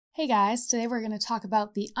Hey guys, today we're going to talk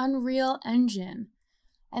about the Unreal Engine.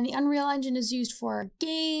 And the Unreal Engine is used for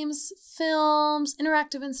games, films,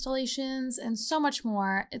 interactive installations, and so much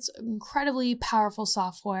more. It's incredibly powerful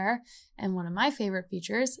software, and one of my favorite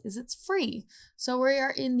features is it's free. So we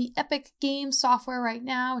are in the Epic Games software right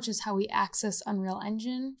now, which is how we access Unreal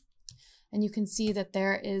Engine. And you can see that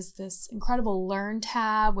there is this incredible Learn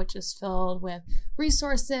tab, which is filled with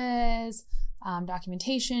resources,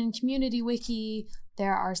 documentation, community wiki.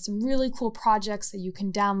 There are some really cool projects that you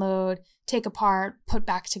can download, take apart, put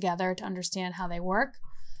back together to understand how they work.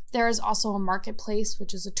 There is also a marketplace,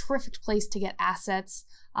 which is a terrific place to get assets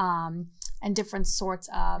and different sorts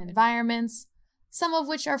of environments, some of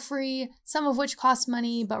which are free, some of which cost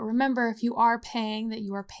money. But remember, if you are paying, that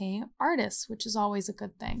you are paying artists, which is always a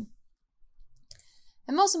good thing.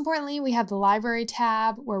 And most importantly, we have the library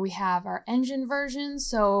tab where we have our engine versions.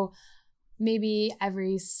 So maybe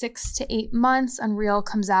every 6 to 8 months, Unreal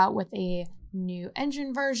comes out with a new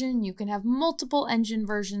engine version. You can have multiple engine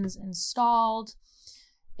versions installed.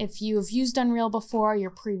 If you've used Unreal before, your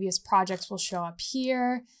previous projects will show up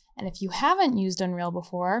here. And if you haven't used Unreal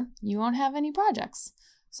before, you won't have any projects.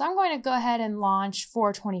 So I'm going to go ahead and launch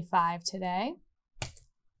 425 today.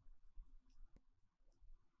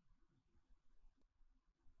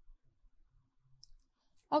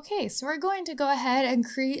 Okay, so we're going to go ahead and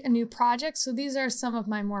create a new project. So these are some of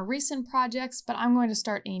my more recent projects, but I'm going to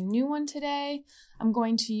start a new one today. I'm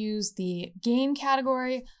going to use the game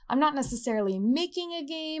category. I'm not necessarily making a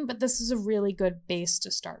game, but this is a really good base to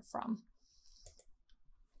start from.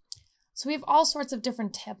 So we have all sorts of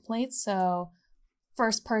different templates. So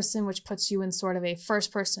first person, which puts you in sort of a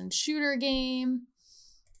first-person shooter game.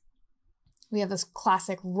 We have this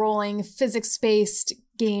classic rolling physics-based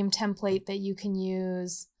game template that you can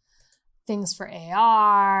use. Things for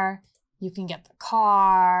AR, you can get the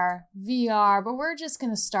car, VR, but we're just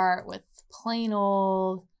going to start with plain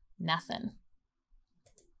old nothing.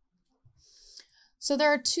 So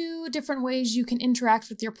there are two different ways you can interact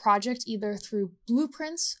with your project, either through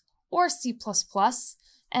blueprints or C++.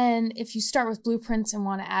 And if you start with blueprints and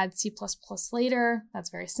want to add C++ later, that's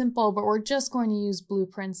very simple, but we're just going to use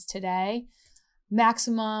blueprints today.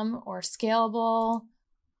 Maximum or scalable,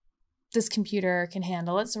 this computer can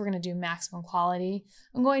handle it, so we're going to do maximum quality.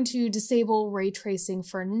 I'm going to disable ray tracing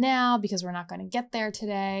for now because we're not going to get there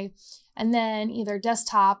today. And then either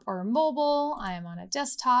desktop or mobile. I am on a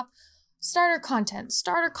desktop. Starter content.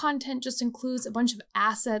 Starter content just includes a bunch of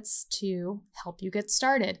assets to help you get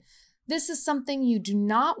started. This is something you do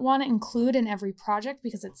not want to include in every project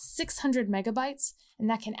because it's 600 megabytes and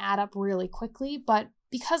that can add up really quickly. But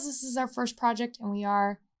because this is our first project and we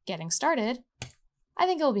are getting started, I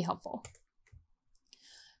think it'll be helpful.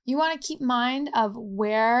 You want to keep mind of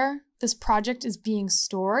where this project is being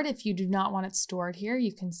stored. If you do not want it stored here,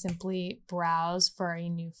 you can simply browse for a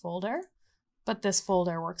new folder, but this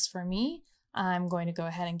folder works for me. I'm going to go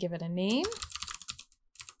ahead and give it a name.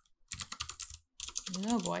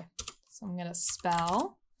 Oh boy. So I'm going to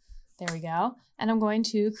spell, there we go, and I'm going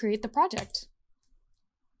to create the project.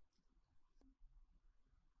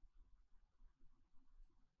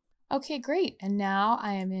 Okay, great. And now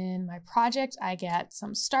I am in my project. I get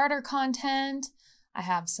some starter content. I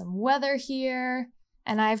have some weather here,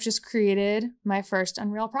 and I've just created my first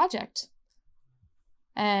Unreal project.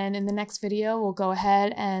 And in the next video, we'll go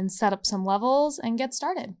ahead and set up some levels and get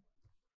started.